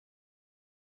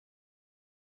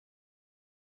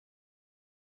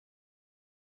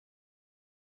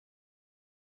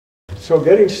So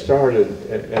getting started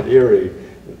at IRRI,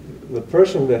 the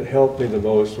person that helped me the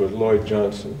most was Lloyd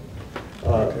Johnson.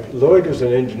 Lloyd was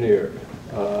an engineer,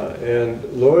 and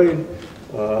Lloyd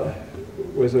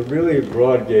was a really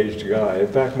broad-gauged guy. In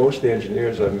fact, most of the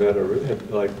engineers I've met are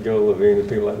like Gil Levine and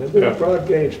people like that. They're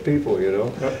broad-gauged people, you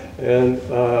know. And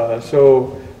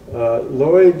so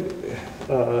Lloyd,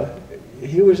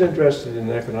 he was interested in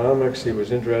economics. He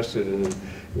was interested in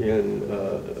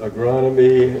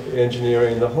agronomy,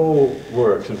 engineering, the whole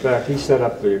works. In fact, he set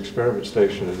up the experiment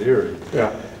station at IRRI.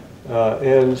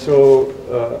 And so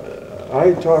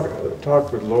I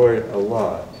talked with Lloyd a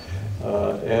lot.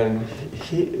 And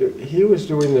he was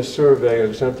doing this survey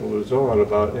in Central Luzon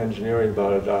about engineering,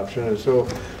 about adoption, and so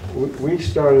we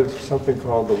started something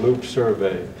called the Loop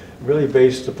Survey, really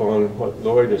based upon what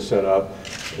Lloyd had set up.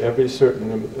 Every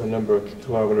certain number of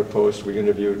kilometer posts, we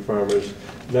interviewed farmers.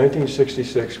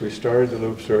 1966, we started the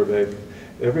Loop Survey.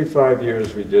 Every 5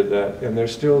 years we did that, and they're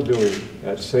still doing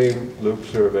that same Loop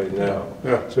Survey now.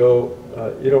 So,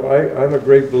 you know, I'm a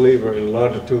great believer in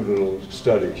longitudinal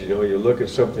studies. You know, you look at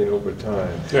something over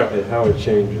time and how it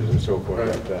changes and so forth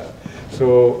like that.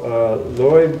 So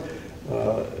Lloyd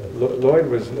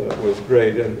was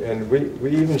great, and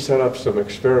we even set up some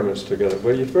experiments together.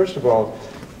 But first of all,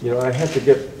 you know, I had to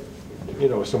get, you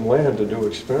know, some land to do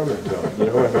experiments on. You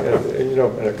know, and you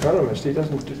know, an economist, they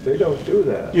don't do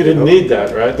that. You didn't need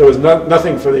that, right? There was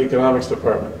nothing for the economics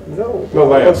department. No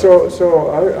land. And so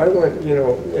I went, you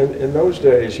know, in those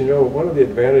days, you know, one of the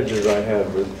advantages I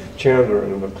had with Chandler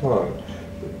and McClung,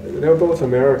 they were both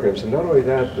Americans, and not only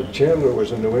that, but Chandler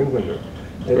was a New Englander.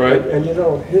 And you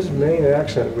know, his main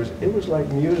accent it was like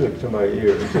music to my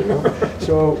ears, you know.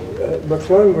 So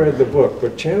McClung read the book,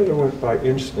 but Chandler went by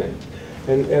instinct.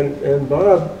 And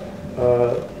Bob,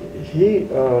 you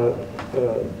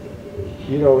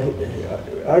know,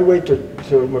 I'd wait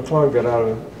till McClung got out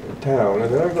of town,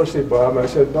 and then I'd go see Bob, and I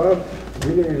said, Bob,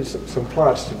 we need some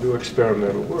plots to do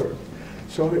experimental work.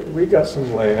 So we got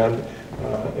some land,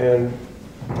 and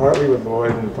partly with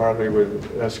Lloyd and partly with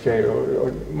SK,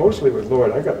 or mostly with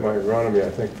Lloyd. I got my agronomy, I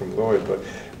think, from Lloyd, but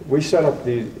we set up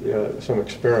some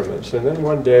experiments. And then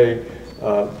one day,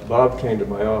 Bob came to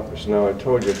my office. Now, I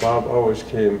told you, Bob always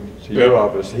came to your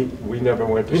office. We never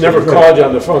went to see him. He never called you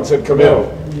on the phone and said, come in.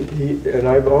 And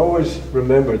I've always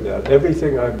remembered that.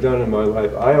 Everything I've done in my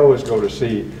life, I always go to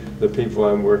see the people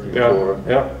I'm working for,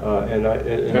 and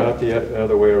not the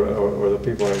other way around, or the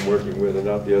people I'm working with, and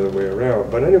not the other way around.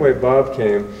 But anyway, Bob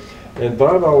came, and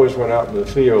Bob always went out in the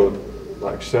field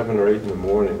like 7 or 8 in the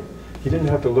morning. He didn't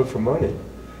have to look for money.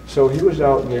 So he was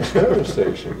out in the experiment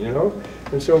station, you know?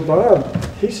 And so Bob,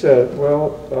 he said,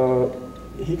 well,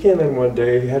 he came in one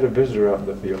day, he had a visitor out in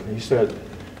the field. He said,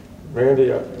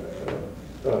 Randy, I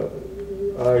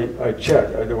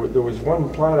checked. There was one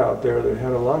plot out there that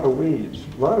had a lot of weeds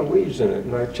in it,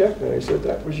 and I checked, and I said,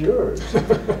 that was yours.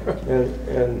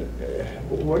 and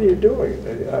what are you doing?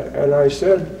 And I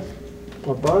said,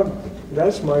 well, Bob,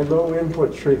 that's my low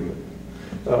input treatment.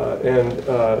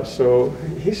 So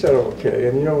he said, okay.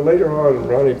 And, you know, later on,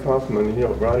 Ronnie Kaufman, you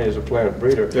know, Ronnie is a plant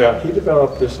breeder. He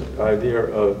developed this idea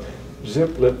of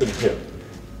zip, lip, and hip.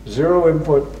 0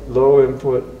 input, low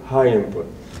input, high input.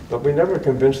 But we never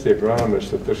convinced the agronomists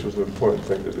that this was an important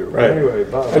thing to do. Right. Anyway,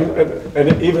 Bob.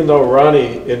 And even though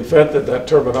Ronnie invented that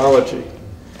terminology,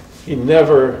 he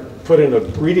never put in a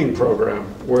breeding program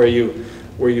where you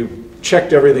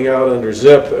checked everything out under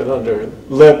zip and under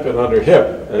lip and under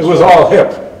hip. It was all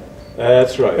hip.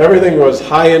 That's right. Everything was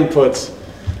high inputs.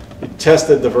 You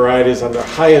tested the varieties under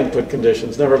high input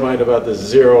conditions, never mind about the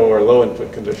 0 or low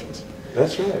input conditions.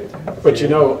 That's right. But you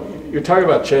know, you're talking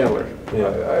about Chandler.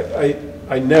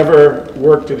 I never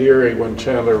worked at IRRI when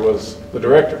Chandler was the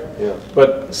director.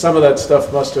 But some of that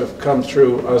stuff must have come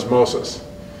through osmosis,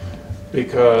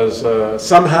 because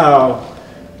somehow,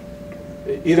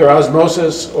 either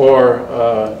osmosis or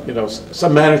you know,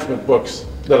 some management books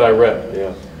that I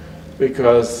read.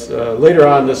 Because later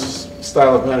on, this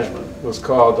style of management was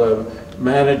called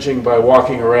managing by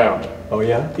walking around. Oh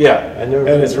yeah? And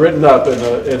it's written up in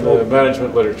the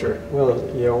management literature. Well,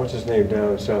 you know, what's his name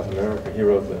down in South America? He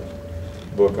wrote the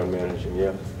book on managing.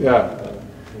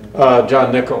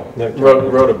 John Nickel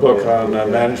wrote a book on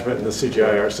management in the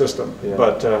CGIR system.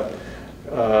 But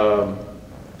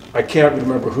I can't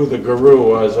remember who the guru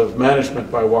was of management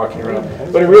by walking around,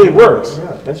 but it really works.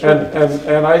 That's right.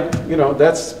 And I, you know,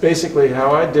 that's basically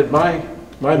how I did my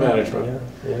management.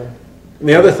 And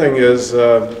the other thing is,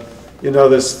 you know,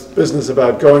 this business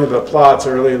about going to the plots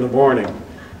early in the morning.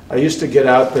 I used to get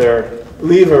out there,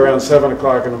 leave around 7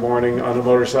 o'clock in the morning on a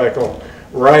motorcycle,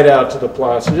 ride out to the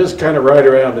plots and just kind of ride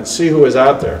around and see who was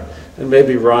out there. and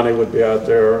maybe Ronnie would be out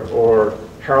there, or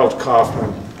Harold Kaufman,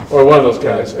 or one of those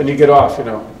guys, and you get off, you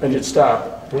know, and you'd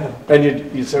stop, and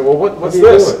you'd say, well, what's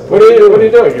this? What are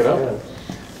you doing, you know?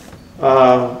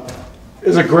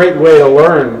 Is a great way to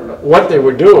learn what they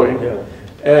were doing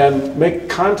and make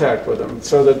contact with them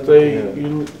so that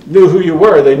you knew who you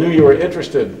were, they knew you were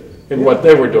interested in what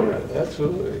they were doing.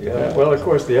 Absolutely, Well, of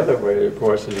course, the other way, of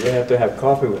course, is you have to have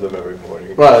coffee with them every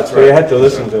morning. Well, that's right. So you had to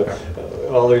listen to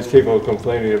all these people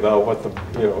complaining about what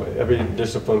every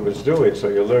discipline was doing, so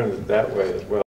you learned it that way as well.